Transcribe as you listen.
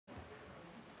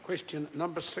Question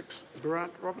number 6,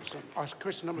 Grant Robertson.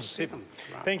 Question number 7.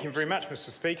 Thank you very much, Mr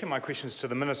Speaker. My question is to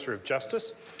the Minister of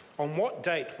Justice. On what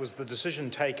date was the decision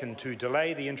taken to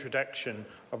delay the introduction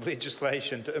of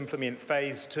legislation to implement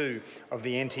Phase 2 of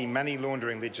the Anti-Money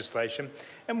Laundering legislation?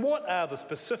 And what are the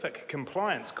specific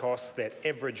compliance costs that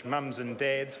average mums and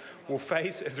dads will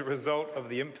face as a result of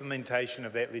the implementation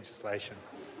of that legislation?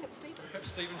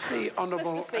 The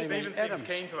Honourable Amy Adams.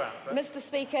 Keen to answer. Mr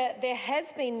Speaker, there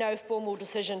has been no formal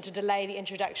decision to delay the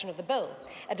introduction of the bill.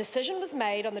 A decision was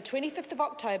made on the 25th of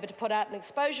October to put out an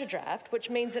exposure draft, which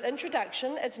means that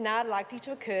introduction is now likely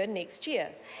to occur next year.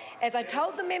 As I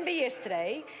told the member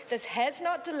yesterday, this has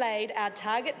not delayed our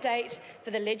target date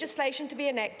for the legislation to be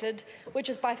enacted, which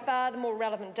is by far the more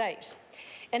relevant date.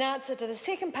 In answer to the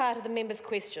second part of the member's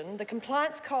question, the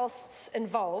compliance costs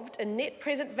involved in net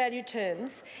present value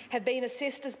terms have been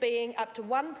assessed as being up to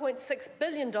 $1.6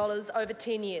 billion over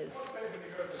 10 years.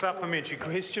 Supplementary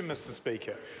question, Mr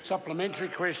Speaker. Supplementary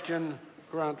question,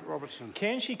 Grant Robertson.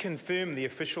 Can she confirm the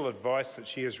official advice that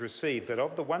she has received that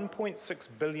of the $1.6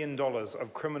 billion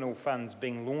of criminal funds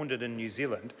being laundered in New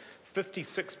Zealand,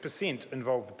 56%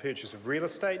 involve the purchase of real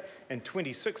estate and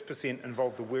 26%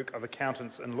 involve the work of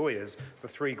accountants and lawyers, the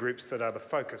three groups that are the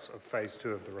focus of Phase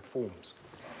 2 of the reforms?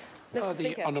 Mr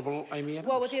Speaker, the Honourable Amy Adams.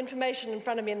 Well, with the information in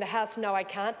front of me in the House, no, I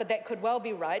can't, but that could well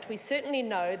be right. We certainly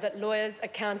know that lawyers,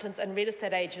 accountants and real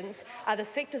estate agents are the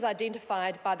sectors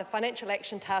identified by the Financial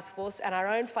Action Task Force and our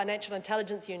own financial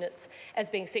intelligence units as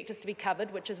being sectors to be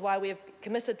covered, which is why we have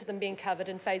committed to them being covered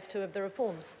in Phase 2 of the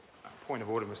reforms. Point of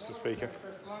order, Mr Speaker.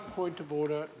 Point of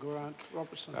order, Grant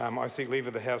Robertson. I seek leave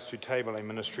of the House to table a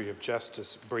Ministry of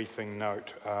Justice briefing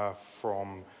note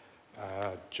from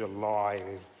July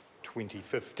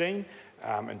 2015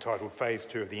 entitled Phase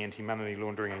 2 of the Anti-Money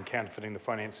Laundering and Counterfeiting the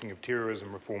Financing of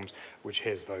Terrorism Reforms, which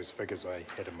has those figures I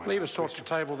had in my Leave us sought to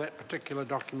table that particular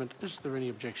document. Is there any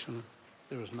objection?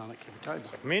 There is none. It can be tabled.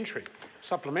 Supplementary.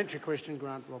 Supplementary question,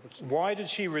 Grant Robertson. Why did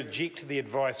she reject the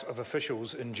advice of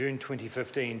officials in June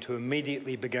 2015 to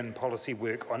immediately begin policy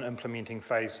work on implementing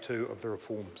Phase 2 of the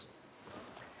reforms?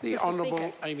 The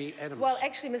Honourable Amy Adams. Well,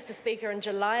 actually, Mr Speaker, in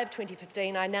July of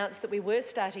 2015, I announced that we were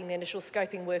starting the initial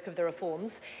scoping work of the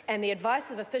reforms, and the advice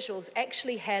of officials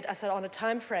actually had us on a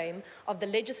time frame of the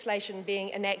legislation being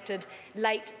enacted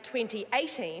late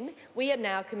 2018. We are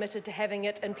now committed to having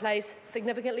it in place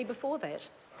significantly before that.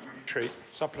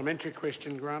 Supplementary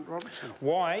question, Grant Robertson.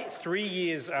 Why, 3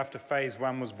 years after Phase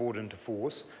 1 was brought into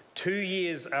force, 2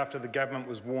 years after the government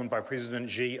was warned by President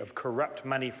Xi of corrupt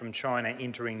money from China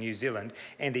entering New Zealand,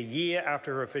 and a year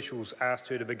after her officials asked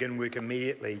her to begin work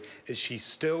immediately, is she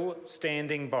still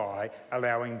standing by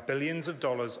allowing billions of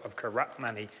dollars of corrupt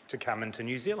money to come into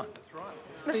New Zealand? That's right.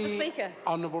 Mr Speaker.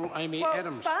 Honourable Amy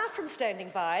Adams. Far from standing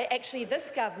by, actually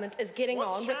this government is getting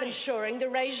on with ensuring the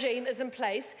regime is in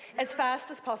place as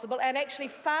fast as possible and actually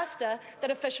faster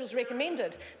than officials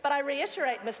recommended. But I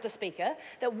reiterate, Mr Speaker,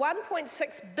 that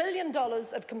 $1.6 billion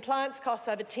of compliance costs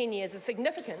over 10 years is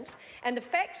significant, and the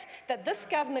fact that this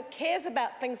government cares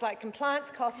about things like compliance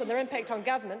costs and their impact on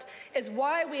government is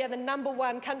why we are the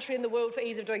 #1 country in the world for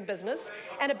ease of doing business,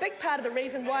 and a big part of the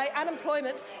reason why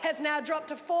unemployment has now dropped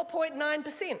to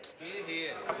 4.9%.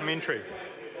 Supplementary.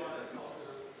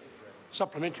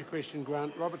 Supplementary question,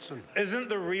 Grant Robertson. Isn't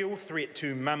the real threat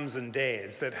to mums and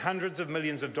dads that hundreds of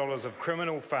millions of dollars of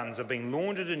criminal funds are being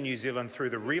laundered in New Zealand through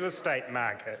the real estate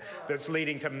market that's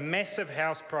leading to massive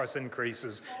house price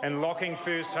increases and locking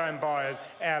first-home buyers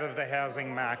out of the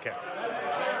housing market?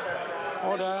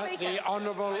 Order. The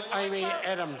Honourable Amy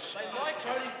Adams.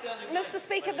 Mr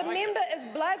Speaker, the member is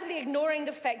blithely ignoring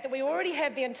the fact that we already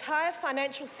have the entire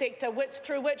financial sector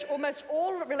through which almost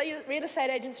all real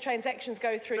estate agents' transactions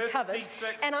go through covered.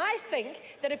 And I think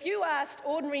that if you asked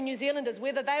ordinary New Zealanders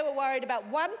whether they were worried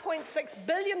about $1.6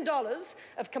 billion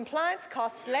of compliance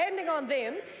costs landing on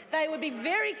them, they would be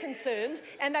very concerned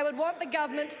and they would want the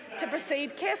government to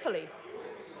proceed carefully.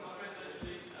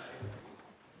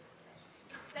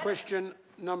 Question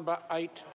number 8.